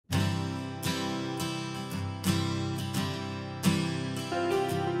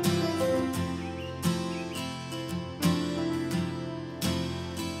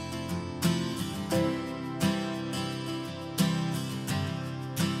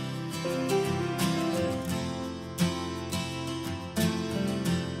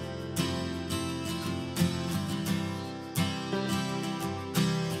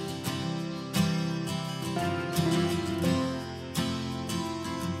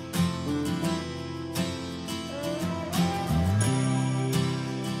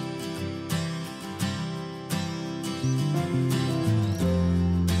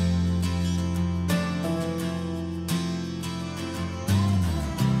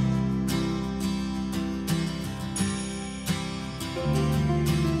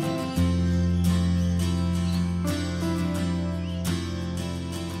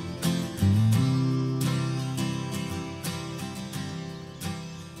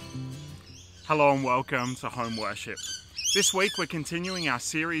Hello and welcome to Home Worship. This week we're continuing our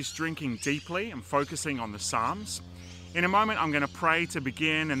series Drinking Deeply and focusing on the Psalms. In a moment I'm going to pray to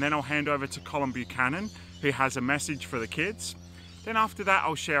begin, and then I'll hand over to Colin Buchanan, who has a message for the kids. Then after that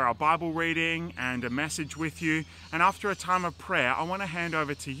I'll share our Bible reading and a message with you, and after a time of prayer I want to hand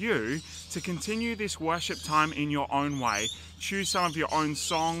over to you to continue this worship time in your own way. Choose some of your own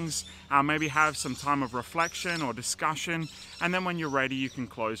songs, maybe have some time of reflection or discussion, and then when you're ready you can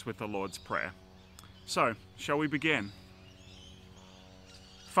close with the Lord's Prayer. So, shall we begin?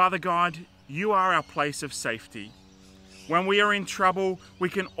 Father God, you are our place of safety. When we are in trouble, we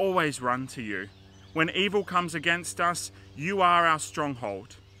can always run to you. When evil comes against us, you are our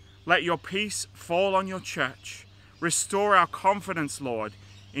stronghold. Let your peace fall on your church. Restore our confidence, Lord,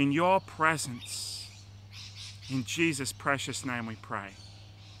 in your presence. In Jesus' precious name we pray.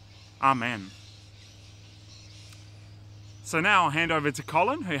 Amen. So now I'll hand over to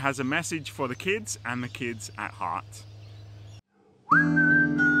Colin, who has a message for the kids and the kids at heart.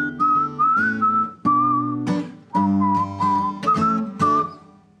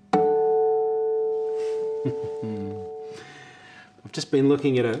 I've just been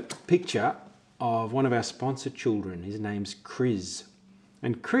looking at a picture of one of our sponsored children. His name's Chris.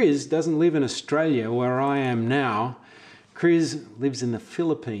 And Chris doesn't live in Australia where I am now. Chris lives in the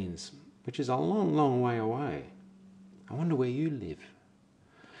Philippines, which is a long, long way away. I wonder where you live.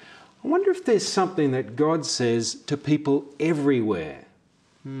 I wonder if there's something that God says to people everywhere.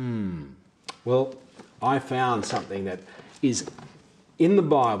 Well, I found something that is in the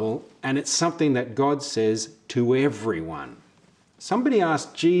Bible, and it's something that God says to everyone. Somebody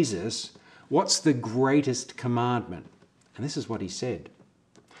asked Jesus, what's the greatest commandment? And this is what he said.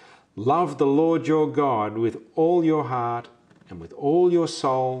 Love the Lord your God with all your heart and with all your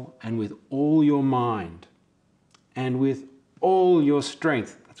soul and with all your mind and with all your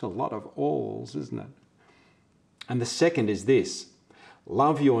strength. That's a lot of alls, isn't it? And the second is this.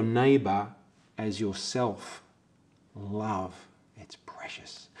 Love your neighbour as yourself. Love. It's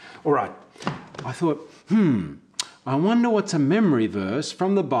precious. All right. I thought, I wonder what's a memory verse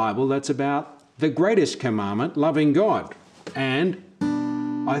from the Bible that's about the greatest commandment, loving God. And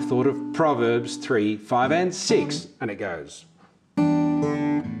I thought of Proverbs 3, 5 and 6. And it goes.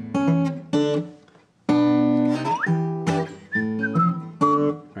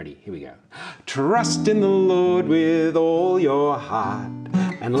 Ready, here we go. Trust in the Lord with all your heart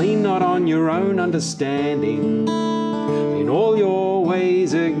and lean not on your own understanding. In all your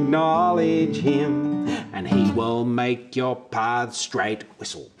ways acknowledge him, and he will make your path straight.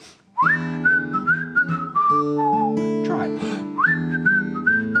 Whistle. Try it.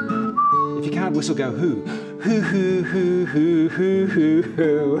 If you can't whistle, go hoo. Hoo, hoo, hoo, hoo, hoo, hoo,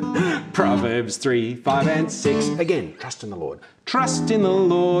 hoo. Proverbs 3, 5 and 6. Again, trust in the Lord. Trust in the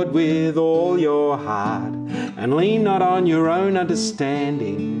Lord with all your heart, and lean not on your own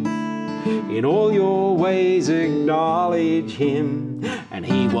understanding. In all your ways acknowledge him, and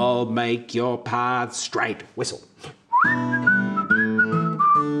he will make your path straight. Whistle.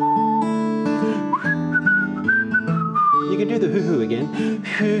 You can do the hoo-hoo again.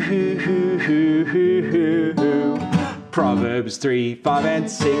 Hoo-hoo-hoo-hoo-hoo-hoo. Proverbs 3, 5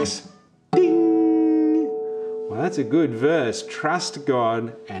 and 6. Ding! Well, that's a good verse. Trust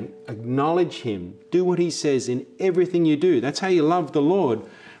God and acknowledge him. Do what he says in everything you do. That's how you love the Lord,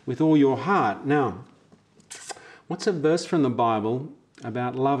 with all your heart. Now, what's a verse from the Bible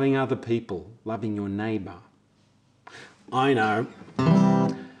about loving other people, loving your neighbour? I know.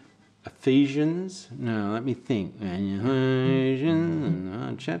 Ephesians, no, let me think.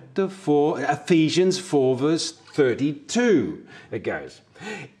 Ephesians, chapter 4, Ephesians 4 verse 32. It goes,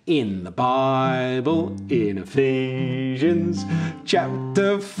 in the Bible, in Ephesians,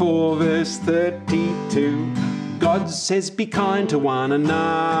 chapter 4 verse 32, God says be kind to one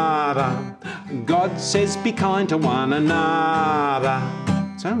another. God says be kind to one another.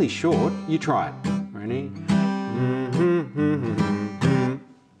 It's only short. You try it. Ready?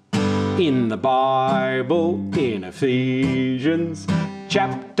 In the Bible, in Ephesians,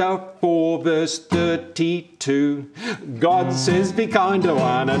 chapter 4, verse 32, God says be kind to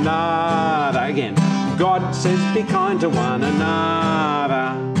one another. Again, God says be kind to one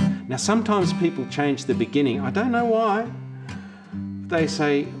another. Now, sometimes people change the beginning. I don't know why. They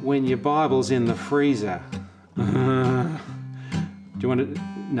say, when your Bible's in the freezer. Do you want to?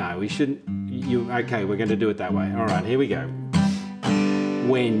 No, we shouldn't. Okay, we're going to do it that way. All right, here we go.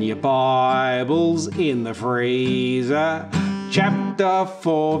 When your Bible's in the freezer, chapter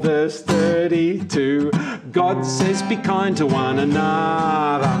 4, verse 32, God says be kind to one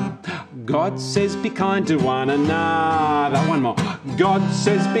another. God says be kind to one another. One more. God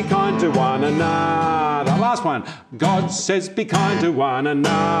says be kind to one another. Last one. God says be kind to one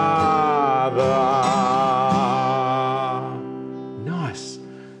another. Nice.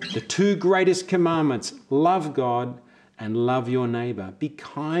 The two greatest commandments, love God and love your neighbour. Be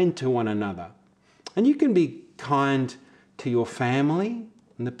kind to one another. And you can be kind to your family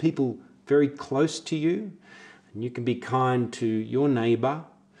and the people very close to you. And you can be kind to your neighbour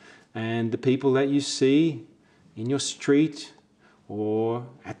and the people that you see in your street or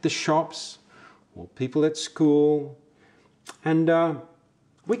at the shops or people at school. And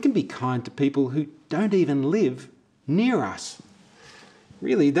we can be kind to people who don't even live near us.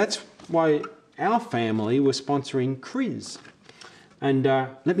 Really, that's why our family were sponsoring Chris. And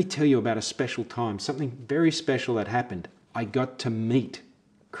let me tell you about a special time, something very special that happened. I got to meet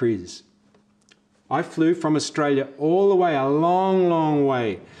Chris. I flew from Australia all the way, a long, long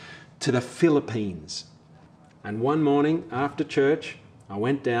way, to the Philippines. And one morning after church, I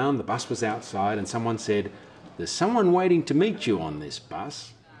went down, the bus was outside, and someone said, "There's someone waiting to meet you on this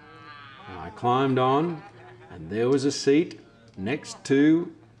bus." And I climbed on, and there was a seat next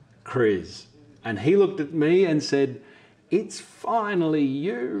to Chris. And he looked at me and said, "It's finally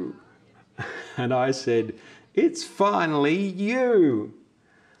you." And I said, "It's finally you."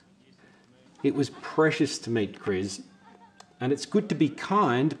 It was precious to meet Chris, and it's good to be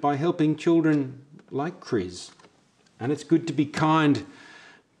kind by helping children like Chris. And it's good to be kind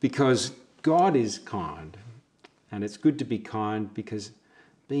because God is kind. And it's good to be kind because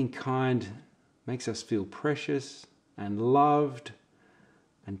being kind makes us feel precious and loved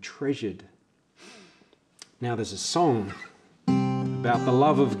and treasured. Now there's a song about the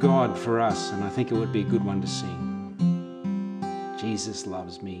love of God for us, and I think it would be a good one to sing. Jesus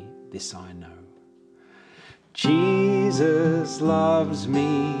loves me, this I know. Jesus loves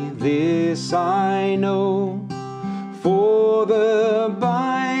me, this I know, for the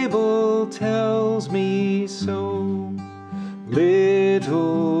Bible tells me so.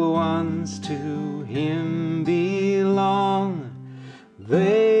 Little ones to him belong,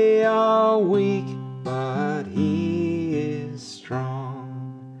 they are weak, but he is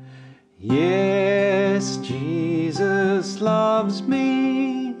strong. Yes, Jesus loves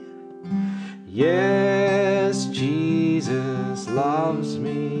me. Yes, Jesus loves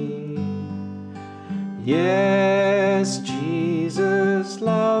me. Yes, Jesus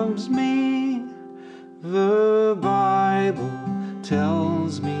loves me. The Bible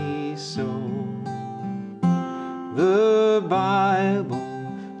tells me so. The Bible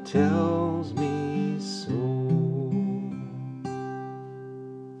tells me so.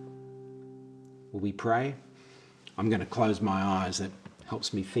 Will we pray? I'm going to close my eyes. That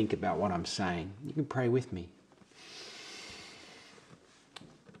helps me think about what I'm saying. You can pray with me.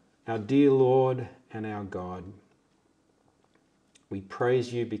 Our dear Lord and our God, we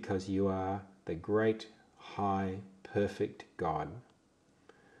praise you because you are the great, high, perfect God.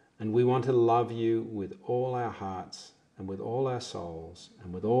 And we want to love you with all our hearts and with all our souls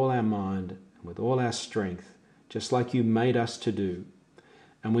and with all our mind and with all our strength, just like you made us to do.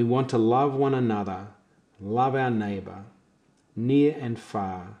 And we want to love one another, love our neighbour, near and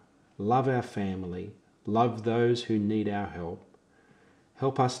far, love our family, love those who need our help.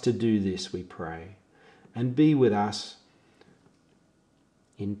 Help us to do this, we pray, and be with us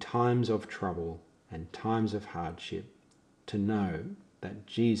in times of trouble and times of hardship, to know that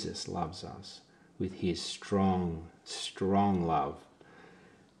Jesus loves us with his strong, strong love.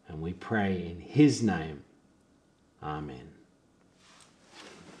 And we pray in his name. Amen.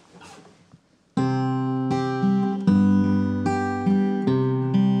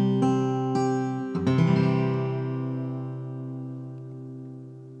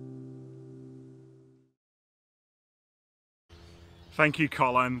 Thank you,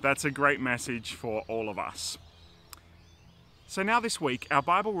 Colin. That's a great message for all of us. So now this week, our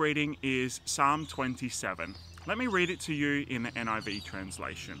Bible reading is Psalm 27. Let me read it to you in the NIV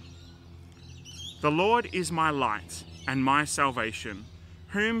translation. The Lord is my light and my salvation.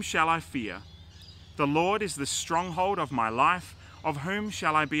 Whom shall I fear? The Lord is the stronghold of my life. Of whom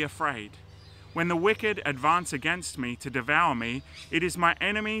shall I be afraid? When the wicked advance against me to devour me, it is my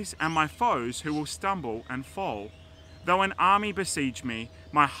enemies and my foes who will stumble and fall. Though an army besiege me,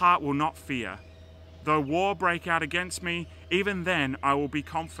 my heart will not fear. Though war break out against me, even then I will be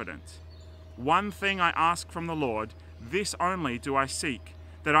confident. One thing I ask from the Lord, this only do I seek,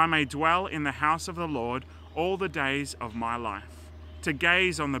 that I may dwell in the house of the Lord all the days of my life, to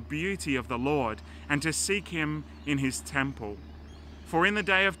gaze on the beauty of the Lord and to seek him in his temple. For in the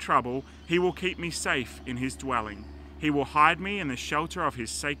day of trouble he will keep me safe in his dwelling. He will hide me in the shelter of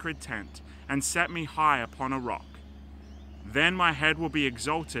his sacred tent and set me high upon a rock. Then my head will be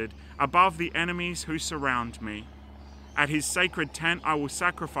exalted above the enemies who surround me. At his sacred tent I will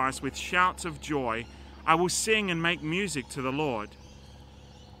sacrifice with shouts of joy. I will sing and make music to the Lord.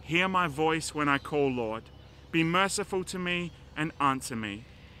 Hear my voice when I call, Lord. Be merciful to me and answer me.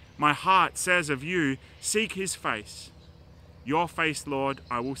 My heart says of you, seek his face. Your face, Lord,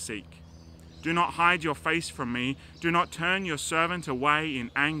 I will seek. Do not hide your face from me. Do not turn your servant away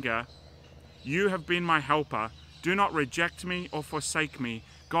in anger. You have been my helper. Do not reject me or forsake me,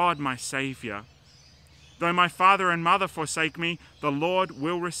 God my Saviour. Though my father and mother forsake me, the Lord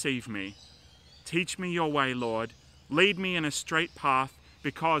will receive me. Teach me your way, Lord. Lead me in a straight path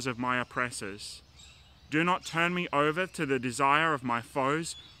because of my oppressors. Do not turn me over to the desire of my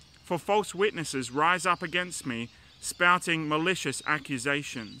foes, for false witnesses rise up against me, spouting malicious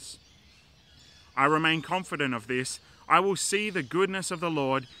accusations. I remain confident of this. I will see the goodness of the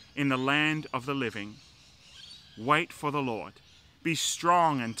Lord in the land of the living. Wait for the Lord. Be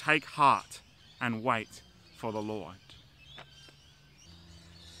strong and take heart, and wait for the Lord.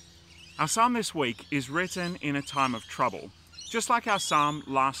 Our psalm this week is written in a time of trouble, just like our psalm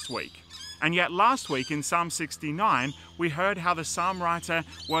last week. And yet last week in Psalm 69, we heard how the psalm writer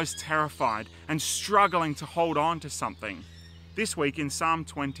was terrified and struggling to hold on to something. This week in Psalm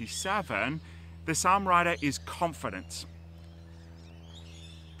 27, the psalm writer is confident.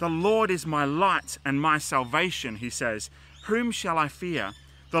 The Lord is my light and my salvation, he says. Whom shall I fear?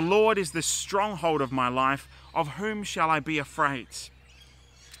 The Lord is the stronghold of my life. Of whom shall I be afraid?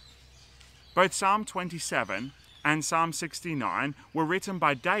 Both Psalm 27 and Psalm 69 were written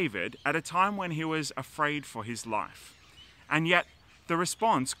by David at a time when he was afraid for his life. And yet the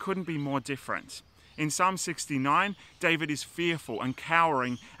response couldn't be more different. In Psalm 69, David is fearful and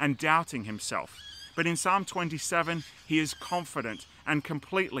cowering and doubting himself. But in Psalm 27, he is confident and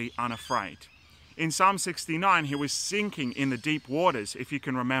completely unafraid. In Psalm 69, he was sinking in the deep waters, if you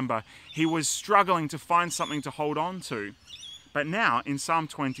can remember. He was struggling to find something to hold on to. But now, in Psalm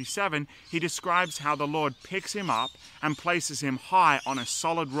 27, he describes how the Lord picks him up and places him high on a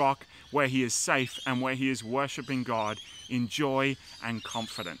solid rock where he is safe and where he is worshipping God in joy and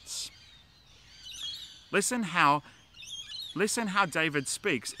confidence. Listen how David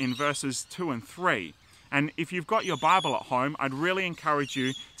speaks in verses 2 and 3. And if you've got your Bible at home, I'd really encourage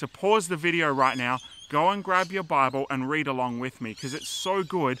you to pause the video right now, go and grab your Bible and read along with me, because it's so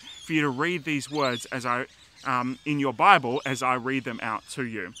good for you to read these words in your Bible as I read them out to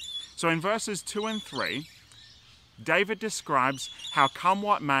you. So in verses 2 and 3, David describes how come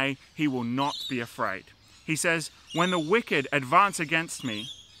what may, he will not be afraid. He says, when the wicked advance against me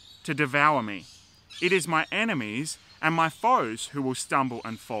to devour me, it is my enemies and my foes who will stumble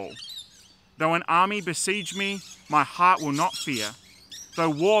and fall. Though an army besiege me, my heart will not fear. Though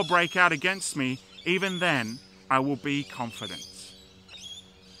war break out against me, even then I will be confident.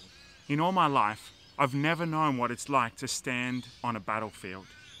 In all my life, I've never known what it's like to stand on a battlefield.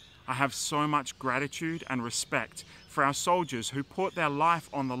 I have so much gratitude and respect for our soldiers who put their life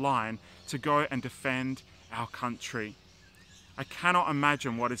on the line to go and defend our country. I cannot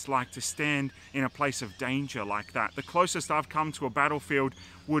imagine what it's like to stand in a place of danger like that. The closest I've come to a battlefield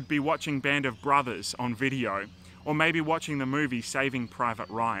would be watching Band of Brothers on video, or maybe watching the movie Saving Private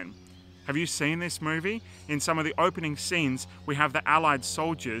Ryan. Have you seen this movie? In some of the opening scenes, we have the Allied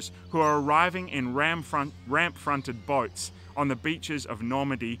soldiers who are arriving in ramp-fronted boats on the beaches of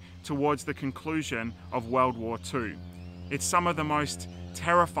Normandy towards the conclusion of World War II. It's some of the most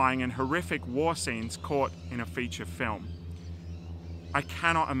terrifying and horrific war scenes caught in a feature film. I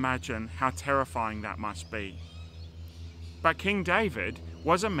cannot imagine how terrifying that must be. But King David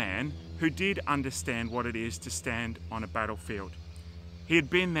was a man who did understand what it is to stand on a battlefield. He had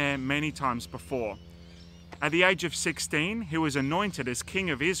been there many times before. At the age of 16, he was anointed as king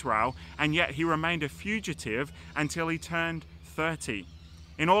of Israel, and yet he remained a fugitive until he turned 30.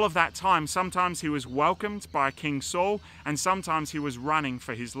 In all of that time, sometimes he was welcomed by King Saul, and sometimes he was running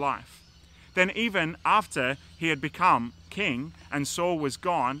for his life. Then even after he had become king and Saul was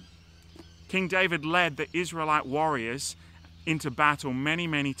gone, King David led the Israelite warriors into battle many,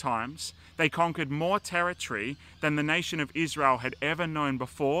 many times. They conquered more territory than the nation of Israel had ever known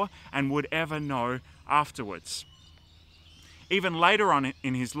before and would ever know afterwards. Even later on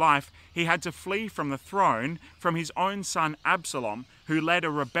in his life, he had to flee from the throne from his own son Absalom, who led a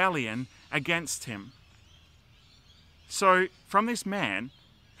rebellion against him. So from this man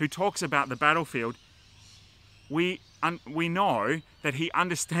who talks about the battlefield, we know that he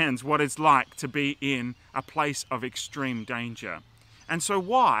understands what it's like to be in a place of extreme danger. And so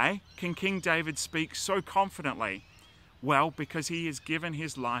why can King David speak so confidently? Well, because he has given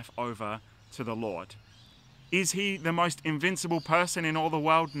his life over to the Lord. Is he the most invincible person in all the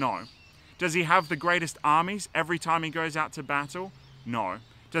world? No. Does he have the greatest armies every time he goes out to battle? No.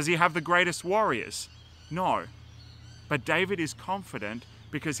 Does he have the greatest warriors? No. But David is confident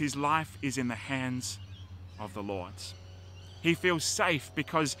because his life is in the hands of the Lord. He feels safe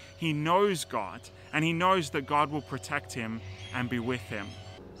because he knows God, and he knows that God will protect him and be with him.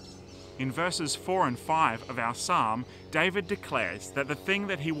 In verses 4 and 5 of our psalm, David declares that the thing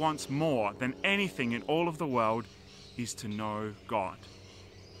that he wants more than anything in all of the world is to know God.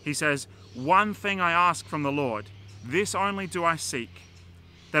 He says, "One thing I ask from the Lord, this only do I seek,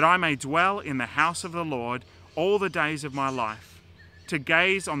 that I may dwell in the house of the Lord all the days of my life, to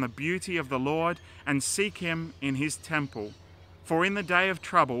gaze on the beauty of the Lord and seek him in his temple. For in the day of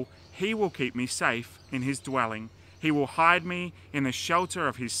trouble he will keep me safe in his dwelling. He will hide me in the shelter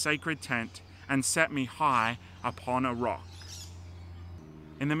of his sacred tent and set me high upon a rock."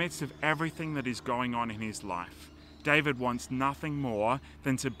 In the midst of everything that is going on in his life, David wants nothing more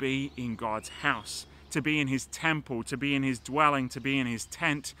than to be in God's house, to be in his temple, to be in his dwelling, to be in his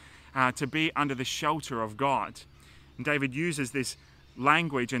tent, to be under the shelter of God. And David uses this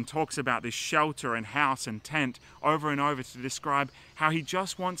language and talks about this shelter and house and tent over and over to describe how he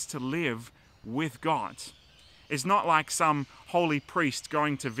just wants to live with God. It's not like some holy priest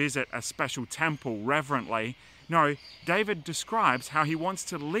going to visit a special temple reverently. No, David describes how he wants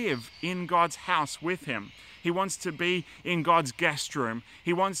to live in God's house with him. He wants to be in God's guest room.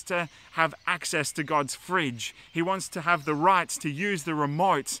 He wants to have access to God's fridge. He wants to have the rights to use the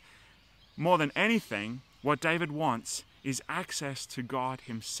remote. More than anything, what David wants is access to God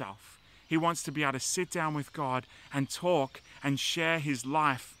himself. He wants to be able to sit down with God and talk and share his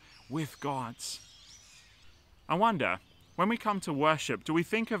life with God's. I wonder, when we come to worship, do we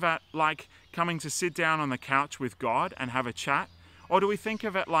think of it like coming to sit down on the couch with God and have a chat? Or do we think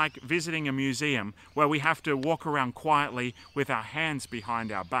of it like visiting a museum where we have to walk around quietly with our hands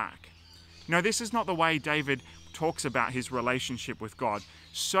behind our back? No, this is not the way David talks about his relationship with God.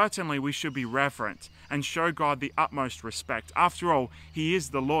 Certainly we should be reverent and show God the utmost respect. After all, he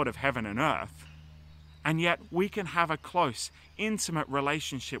is the Lord of heaven and earth. And yet we can have a close, intimate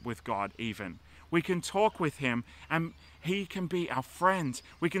relationship with God even. We can talk with him and he can be our friend.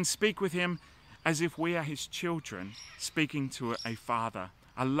 We can speak with him as if we are his children, speaking to a father,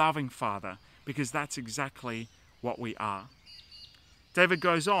 a loving father, because that's exactly what we are. David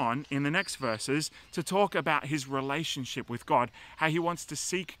goes on in the next verses to talk about his relationship with God, how he wants to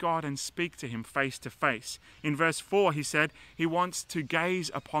seek God and speak to him face to face. In verse 4, he said he wants to gaze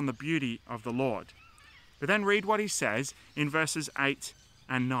upon the beauty of the Lord. But then read what he says in verses 8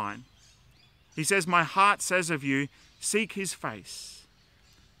 and 9. He says, "My heart says of you, seek his face.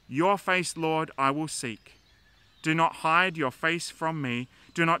 Your face, Lord, I will seek. Do not hide your face from me.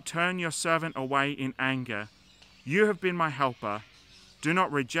 Do not turn your servant away in anger. You have been my helper. Do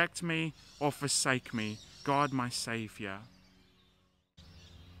not reject me or forsake me, God my Savior."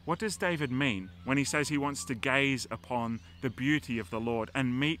 What does David mean when he says he wants to gaze upon the beauty of the Lord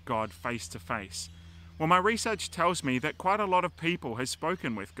and meet God face to face? Well, my research tells me that quite a lot of people have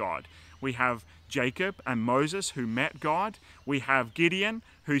spoken with God. We have Jacob and Moses who met God. We have Gideon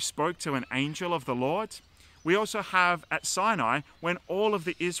who spoke to an angel of the Lord. We also have at Sinai when all of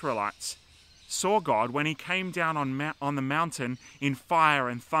the Israelites saw God when he came down on the mountain in fire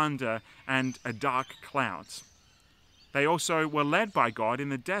and thunder and a dark cloud. They also were led by God in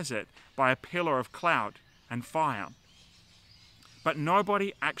the desert by a pillar of cloud and fire. But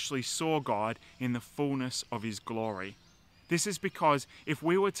nobody actually saw God in the fullness of his glory. This is because if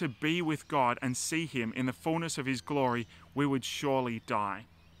we were to be with God and see him in the fullness of his glory, we would surely die.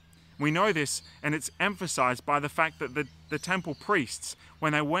 We know this, and it's emphasized by the fact that the temple priests,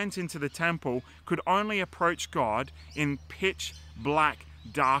 when they went into the temple, could only approach God in pitch black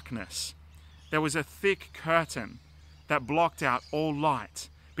darkness. There was a thick curtain that blocked out all light,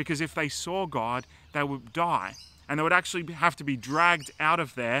 because if they saw God, they would die, and they would actually have to be dragged out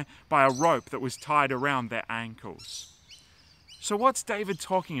of there by a rope that was tied around their ankles. So what's David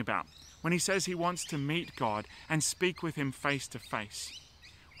talking about when he says he wants to meet God and speak with him face to face?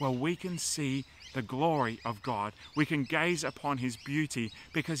 Well, we can see the glory of God. We can gaze upon his beauty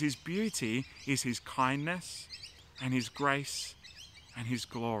because his beauty is his kindness and his grace and his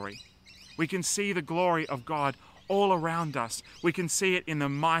glory. We can see the glory of God all around us. We can see it in the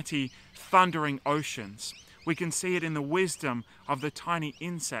mighty, thundering oceans. We can see it in the wisdom of the tiny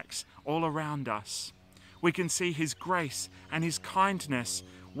insects all around us. We can see his grace and his kindness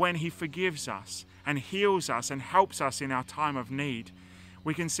when he forgives us and heals us and helps us in our time of need.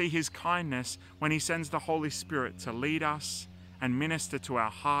 We can see his kindness when he sends the Holy Spirit to lead us and minister to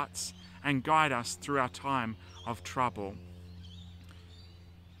our hearts and guide us through our time of trouble.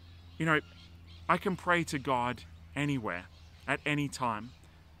 You know, I can pray to God anywhere, at any time,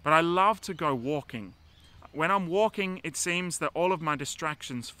 but I love to go walking. When I'm walking, it seems that all of my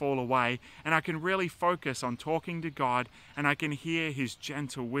distractions fall away and I can really focus on talking to God, and I can hear his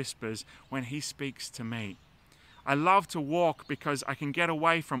gentle whispers when he speaks to me. I love to walk because I can get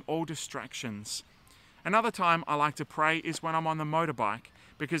away from all distractions. Another time I like to pray is when I'm on the motorbike,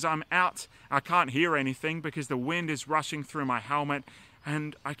 because I'm out, I can't hear anything because the wind is rushing through my helmet,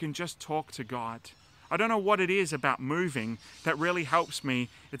 and I can just talk to God. I don't know what it is about moving that really helps me.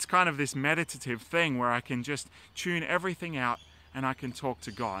 It's kind of this meditative thing where I can just tune everything out and I can talk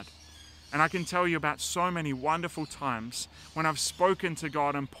to God. And I can tell you about so many wonderful times when I've spoken to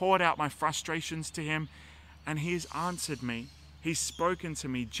God and poured out my frustrations to him, and he has answered me. He's spoken to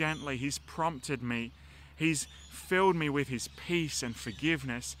me gently. He's prompted me. He's filled me with his peace and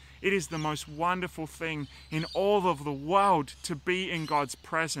forgiveness. It is the most wonderful thing in all of the world to be in God's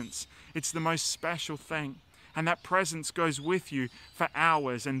presence. It's the most special thing. And that presence goes with you for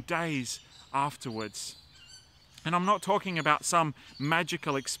hours and days afterwards. And I'm not talking about some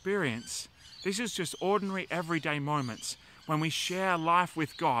magical experience. This is just ordinary everyday moments when we share life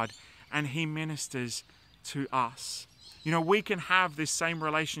with God and he ministers to us. You know, we can have this same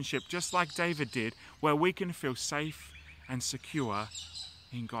relationship just like David did, where we can feel safe and secure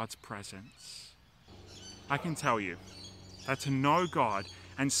in God's presence. I can tell you that to know God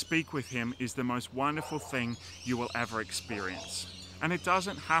and speak with him is the most wonderful thing you will ever experience. And it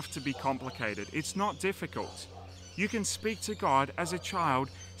doesn't have to be complicated. It's not difficult. You can speak to God as a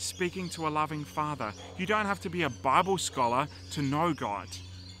child speaking to a loving father. You don't have to be a Bible scholar to know God.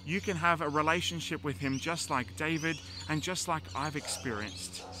 You can have a relationship with him just like David and just like I've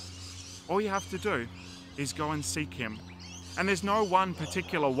experienced. All you have to do is go and seek him. And there's no one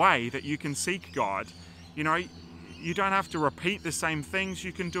particular way that you can seek God. You know, you don't have to repeat the same things.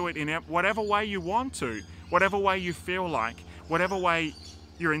 You can do it in whatever way you want to, whatever way you feel like, whatever way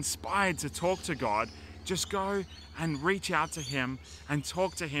you're inspired to talk to God. Just go and reach out to him and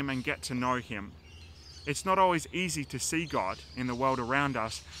talk to him and get to know him. It's not always easy to see God in the world around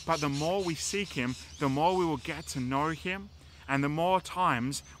us, but the more we seek him, the more we will get to know him, and the more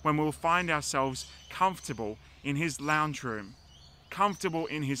times when we'll find ourselves comfortable in his lounge room, comfortable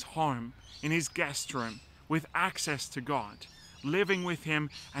in his home, in his guest room, with access to God, living with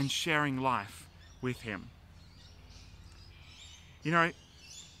him and sharing life with him. You know,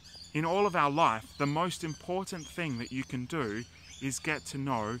 in all of our life, the most important thing that you can do is get to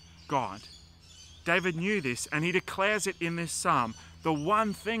know God. David knew this, and he declares it in this psalm. The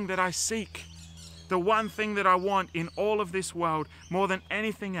one thing that I seek, the one thing that I want in all of this world more than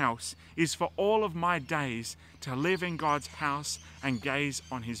anything else is for all of my days to live in God's house and gaze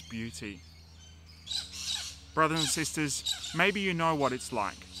on his beauty. Brothers and sisters, maybe you know what it's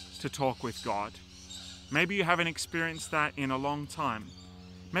like to talk with God. Maybe you haven't experienced that in a long time.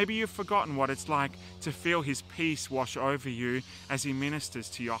 Maybe you've forgotten what it's like to feel his peace wash over you as he ministers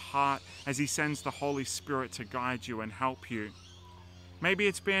to your heart, as he sends the Holy Spirit to guide you and help you. Maybe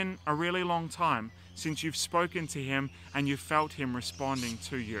it's been a really long time since you've spoken to him and you've felt him responding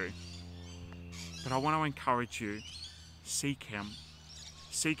to you. But I want to encourage you, seek him.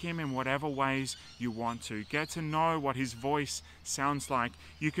 Seek him in whatever ways you want to. Get to know what his voice sounds like.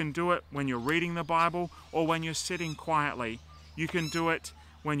 You can do it when you're reading the Bible or when you're sitting quietly. You can do it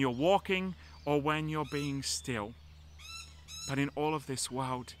when you're walking or when you're being still. But in all of this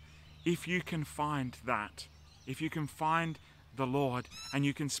world, if you can find that, if you can find the Lord and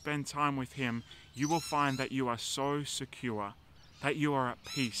you can spend time with him, you will find that you are so secure, that you are at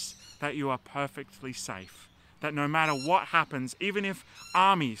peace, that you are perfectly safe, that no matter what happens, even if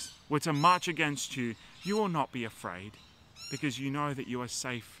armies were to march against you, you will not be afraid, because you know that you are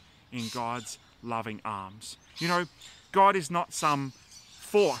safe in God's loving arms. You know, God is not some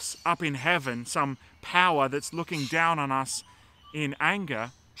force up in heaven, some power that's looking down on us in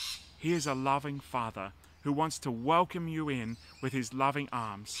anger. He is a loving Father who wants to welcome you in with his loving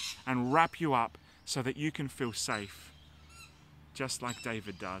arms and wrap you up so that you can feel safe, just like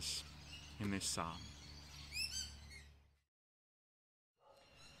David does in this psalm.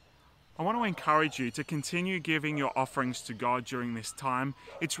 I want to encourage you to continue giving your offerings to God during this time.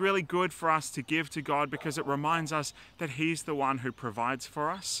 It's really good for us to give to God because it reminds us that he's the one who provides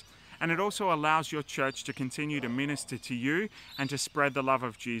for us. And it also allows your church to continue to minister to you and to spread the love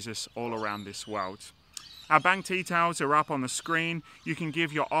of Jesus all around this world. Our bank details are up on the screen. You can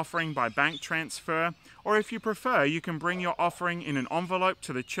give your offering by bank transfer, or if you prefer, you can bring your offering in an envelope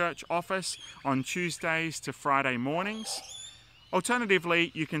to the church office on Tuesdays to Friday mornings.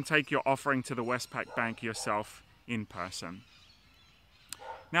 Alternatively, you can take your offering to the Westpac Bank yourself in person.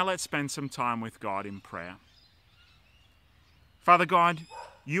 Now let's spend some time with God in prayer. Father God,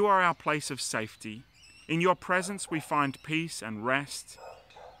 you are our place of safety. In your presence we find peace and rest.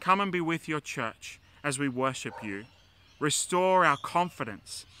 Come and be with your church as we worship you. Restore our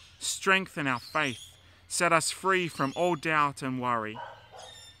confidence, strengthen our faith, set us free from all doubt and worry.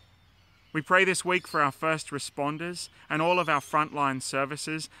 We pray this week for our first responders and all of our frontline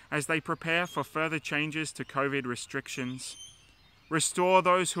services as they prepare for further changes to COVID restrictions. Restore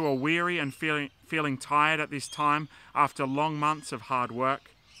those who are weary and feeling tired at this time after long months of hard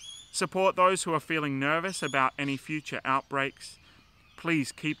work. Support those who are feeling nervous about any future outbreaks.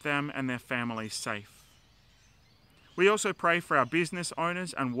 Please keep them and their families safe. We also pray for our business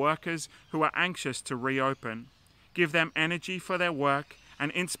owners and workers who are anxious to reopen. Give them energy for their work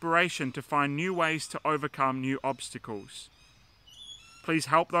and inspiration to find new ways to overcome new obstacles. Please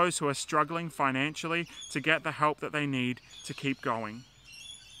help those who are struggling financially to get the help that they need to keep going.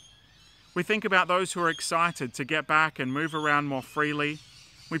 We think about those who are excited to get back and move around more freely.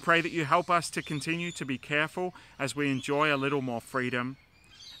 We pray that you help us to continue to be careful as we enjoy a little more freedom.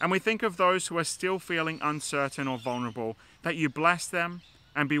 And we think of those who are still feeling uncertain or vulnerable, that you bless them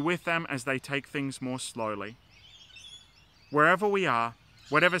and be with them as they take things more slowly. Wherever we are,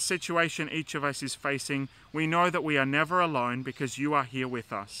 whatever situation each of us is facing, we know that we are never alone because you are here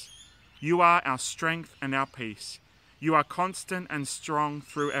with us. You are our strength and our peace. You are constant and strong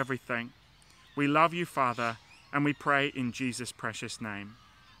through everything. We love you, Father, and we pray in Jesus' precious name.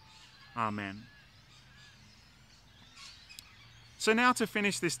 Amen. So now, to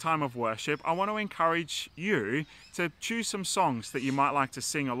finish this time of worship, I want to encourage you to choose some songs that you might like to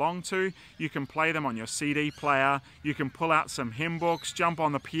sing along to. You can play them on your CD player, you can pull out some hymn books, jump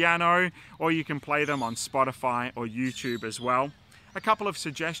on the piano, or you can play them on Spotify or YouTube as well. A couple of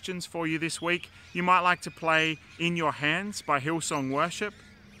suggestions for you this week. You might like to play In Your Hands by Hillsong Worship,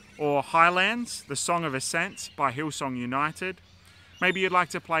 or Highlands, the Song of Ascent by Hillsong United. Maybe you'd like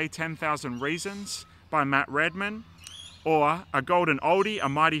to play 10,000 Reasons by Matt Redman, or A Golden Oldie, A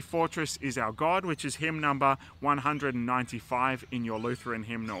Mighty Fortress Is Our God, which is hymn number 195 in your Lutheran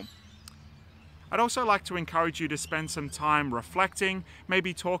hymnal. I'd also like to encourage you to spend some time reflecting,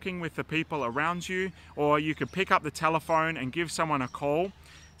 maybe talking with the people around you, or you could pick up the telephone and give someone a call.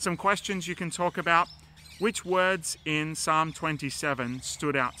 Some questions you can talk about. Which words in Psalm 27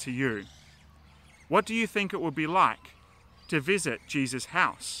 stood out to you? What do you think it would be like to visit Jesus'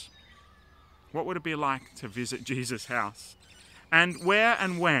 house? What would it be like to visit Jesus' house? And where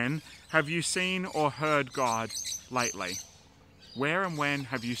and when have you seen or heard God lately? Where and when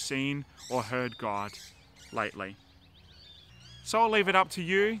have you seen or heard God lately? So I'll leave it up to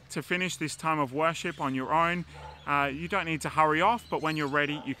you to finish this time of worship on your own. You don't need to hurry off, but when you're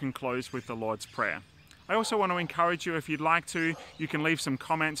ready, you can close with the Lord's Prayer. I also want to encourage you, if you'd like to, you can leave some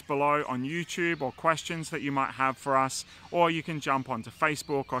comments below on YouTube or questions that you might have for us, or you can jump onto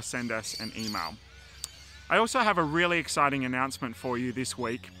Facebook or send us an email. I also have a really exciting announcement for you this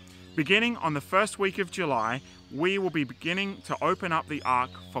week. Beginning on the first week of July, we will be beginning to open up the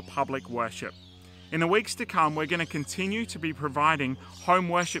Ark for public worship. In the weeks to come, we're going to continue to be providing home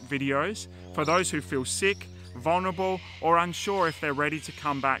worship videos for those who feel sick, vulnerable, or unsure if they're ready to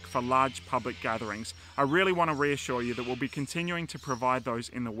come back for large public gatherings. I really want to reassure you that we'll be continuing to provide those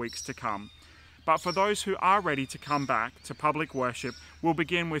in the weeks to come. But for those who are ready to come back to public worship, we'll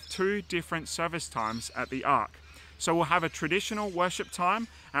begin with 2 different service times at the Ark. So we'll have a traditional worship time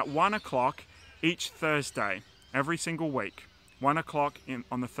at 1 o'clock each Thursday, every single week, 1 o'clock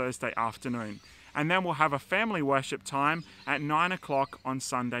on the Thursday afternoon. And then we'll have a family worship time at 9 o'clock on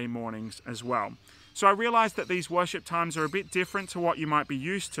Sunday mornings as well. So I realize that these worship times are a bit different to what you might be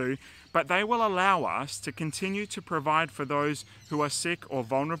used to, but they will allow us to continue to provide for those who are sick or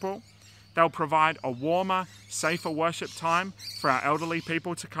vulnerable. They'll provide a warmer, safer worship time for our elderly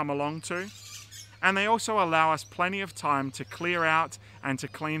people to come along to. And they also allow us plenty of time to clear out and to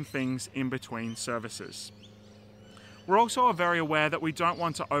clean things in between services. We're also very aware that we don't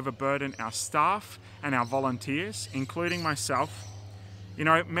want to overburden our staff and our volunteers, including myself. You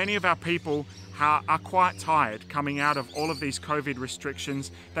know, many of our people are quite tired coming out of all of these COVID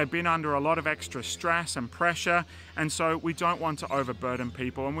restrictions. They've been under a lot of extra stress and pressure, and so we don't want to overburden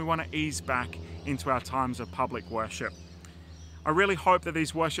people, and we want to ease back into our times of public worship. I really hope that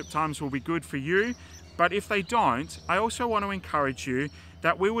these worship times will be good for you, but if they don't, I also want to encourage you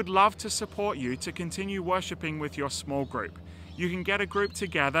that we would love to support you to continue worshiping with your small group. you can get a group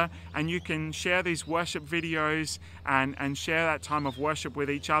together and you can share these worship videos and share that time of worship with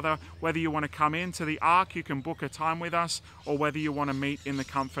each other. Whether you want to come into the Ark, you can book a time with us, or whether you want to meet in the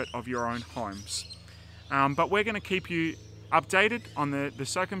comfort of your own homes. But we're going to keep you updated on the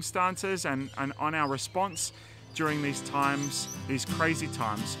circumstances and on our response during these times, these crazy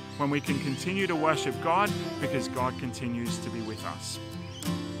times, when we can continue to worship God because God continues to be with us.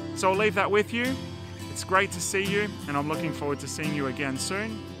 So I'll leave that with you. It's great to see you, and I'm looking forward to seeing you again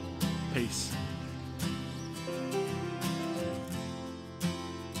soon. Peace.